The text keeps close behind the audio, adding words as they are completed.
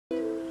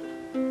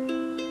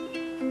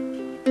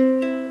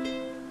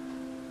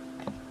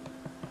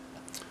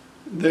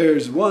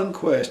There's one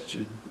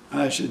question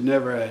I should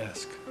never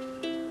ask,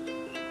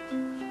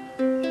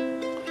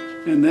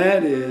 and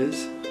that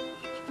is,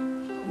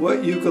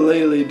 what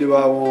ukulele do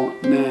I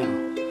want now?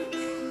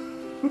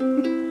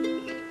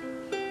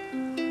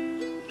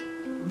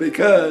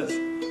 Because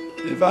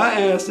if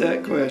I ask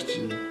that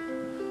question,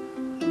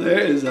 there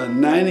is a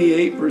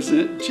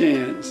 98%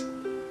 chance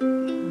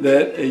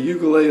that a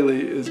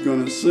ukulele is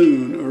going to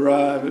soon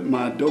arrive at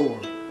my door.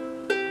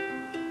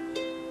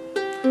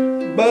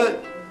 But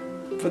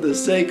for the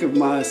sake of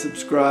my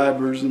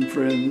subscribers and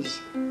friends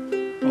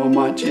on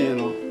my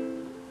channel,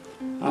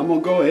 I'm going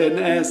to go ahead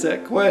and ask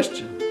that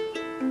question.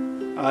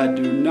 I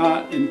do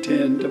not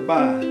intend to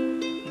buy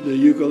the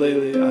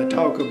ukulele I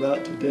talk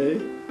about today,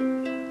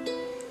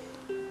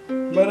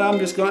 but I'm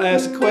just going to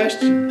ask a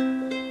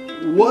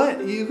question.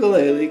 What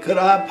ukulele could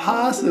I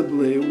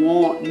possibly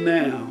want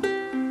now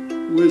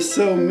with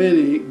so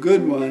many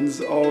good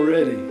ones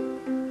already?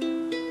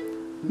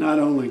 Not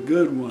only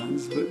good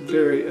ones, but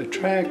very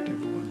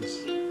attractive ones.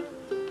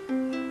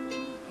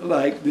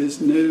 Like this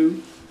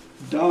new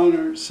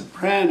Donner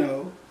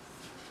Soprano,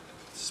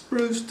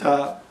 spruce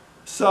top,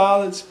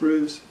 solid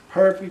spruce,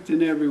 perfect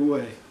in every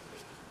way.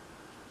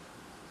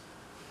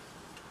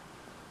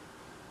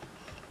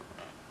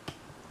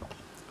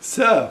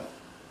 So,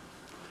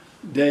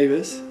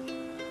 Davis,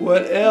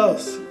 what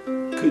else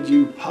could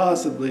you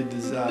possibly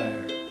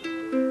desire?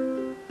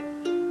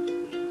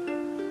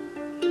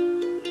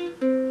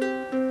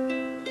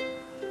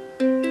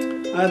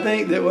 I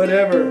think that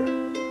whatever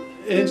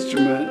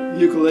instrument,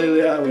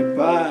 ukulele I would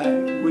buy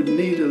would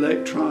need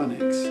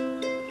electronics.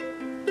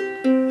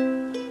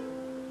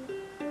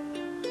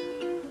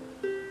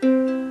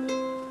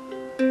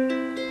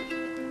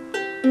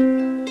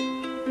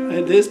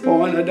 At this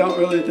point, I don't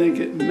really think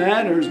it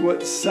matters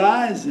what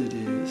size it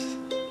is,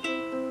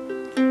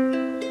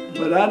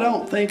 but I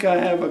don't think I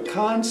have a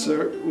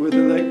concert with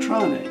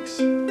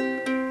electronics.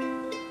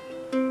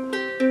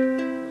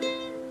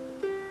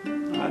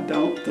 I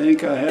don't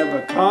think I have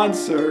a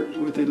concert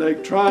with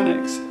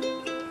electronics.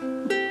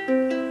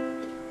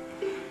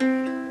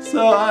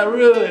 So I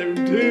really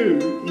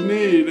do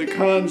need a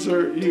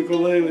concert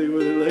ukulele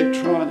with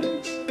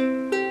electronics.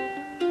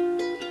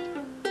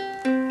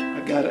 I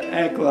got an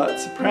Aklot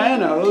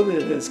Soprano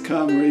that has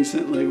come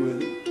recently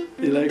with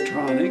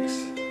electronics.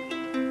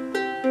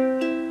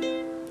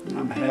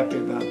 I'm happy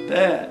about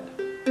that.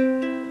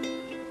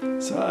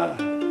 So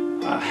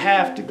I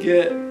have to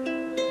get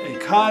a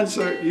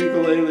concert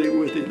ukulele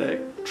with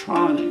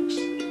electronics.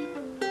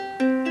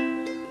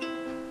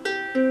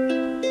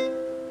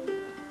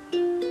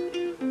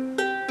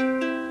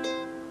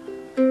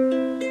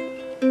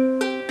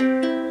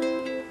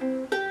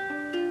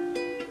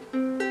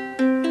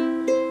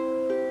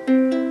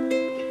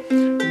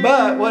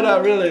 But what I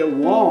really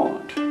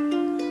want,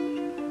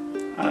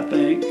 I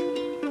think,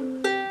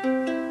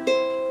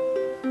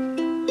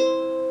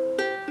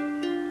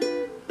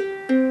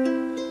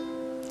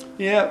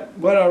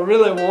 what I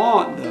really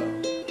want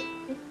though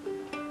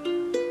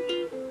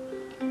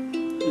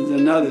is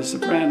another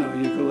soprano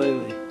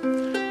ukulele.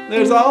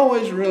 There's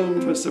always room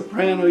for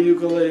soprano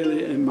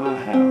ukulele in my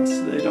house.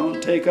 They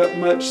don't take up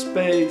much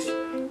space.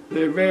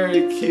 They're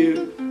very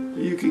cute.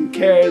 You can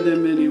carry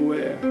them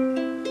anywhere.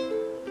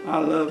 I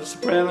love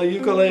soprano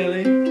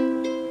ukulele,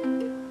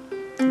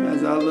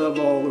 as I love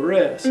all the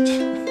rest.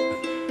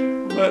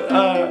 But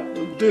I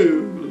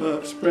do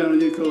love soprano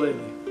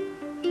ukulele.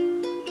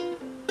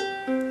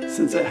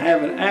 Since I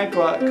have an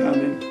Aklot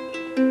coming,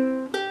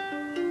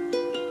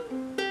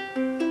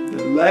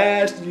 the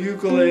last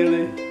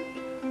ukulele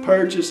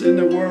purchase in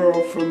the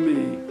world for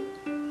me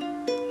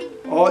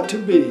ought to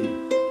be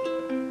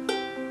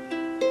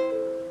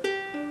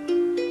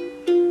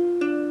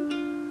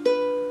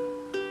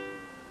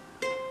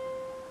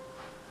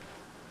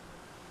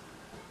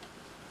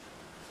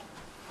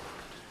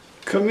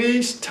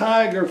Kmise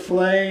Tiger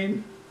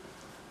Flame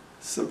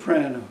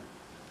Soprano.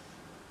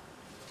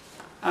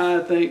 I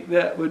think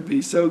that would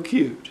be so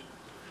cute.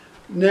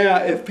 Now,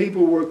 if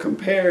people were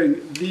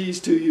comparing these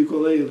two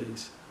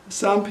ukuleles,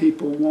 some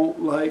people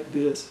won't like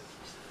this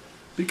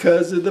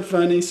because of the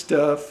funny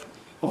stuff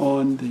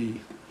on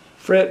the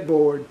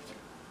fretboard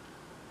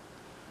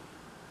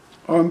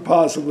or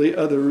possibly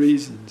other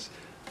reasons.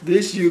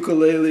 This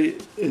ukulele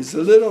is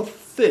a little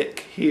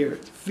thick here,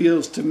 it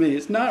feels to me.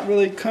 It's not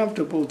really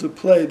comfortable to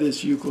play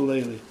this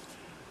ukulele.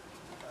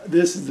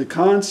 This is the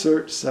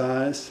concert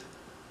size.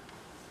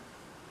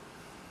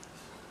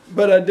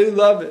 But I do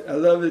love it. I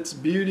love its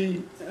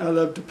beauty. I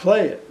love to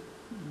play it.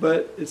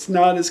 But it's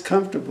not as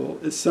comfortable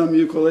as some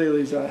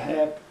ukuleles I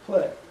have to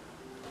play.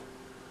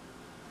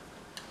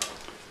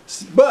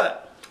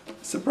 But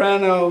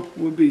soprano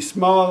would be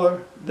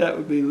smaller. That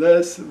would be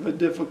less of a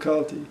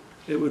difficulty.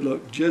 It would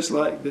look just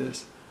like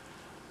this.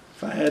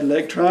 If I had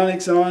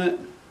electronics on it,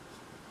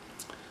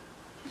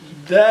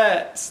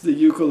 that's the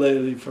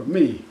ukulele for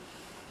me.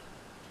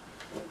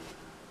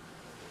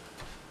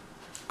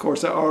 Of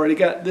course, I already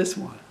got this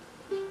one.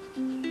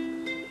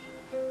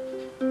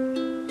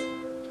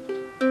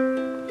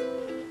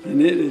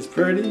 And it is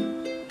pretty,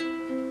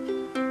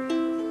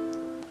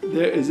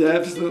 there is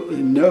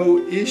absolutely no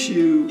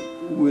issue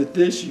with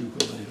this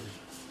ukulele.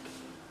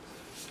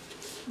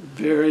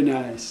 Very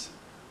nice.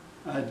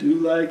 I do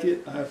like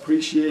it. I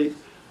appreciate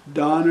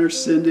Donner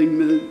sending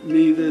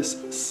me this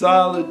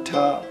solid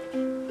top,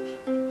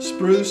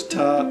 spruce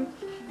top,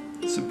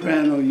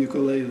 soprano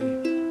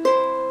ukulele.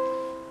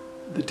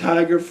 The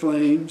Tiger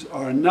Flames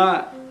are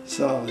not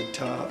solid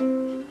top.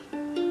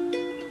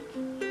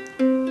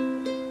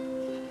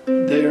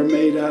 They are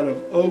made out of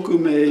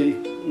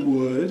Okoume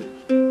wood,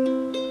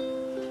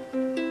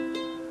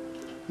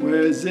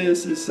 whereas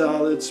this is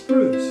solid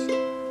spruce.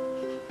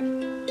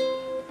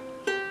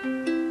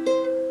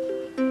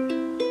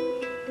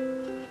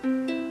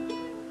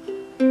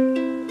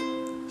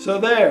 So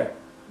there,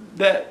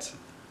 that's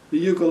the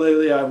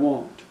ukulele I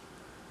want.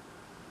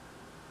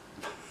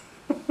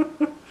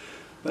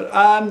 But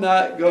I'm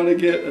not going to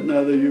get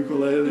another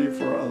ukulele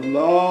for a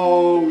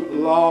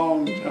long,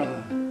 long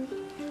time.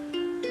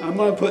 I'm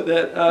going to put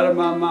that out of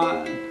my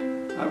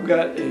mind. I've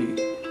got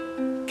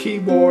a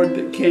keyboard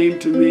that came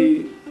to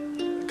me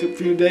a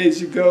few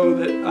days ago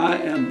that I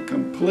am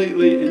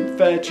completely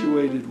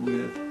infatuated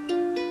with.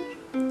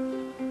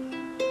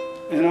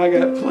 And I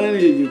got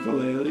plenty of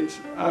ukuleles.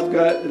 I've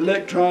got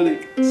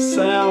electronic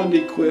sound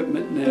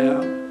equipment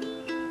now,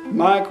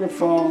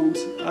 microphones.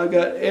 I've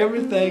got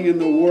everything in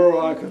the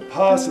world I could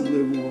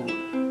possibly want.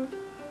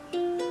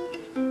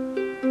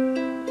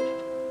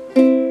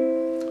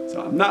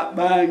 So I'm not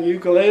buying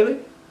ukulele,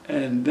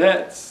 and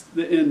that's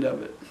the end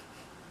of it.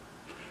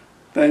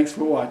 Thanks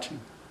for watching.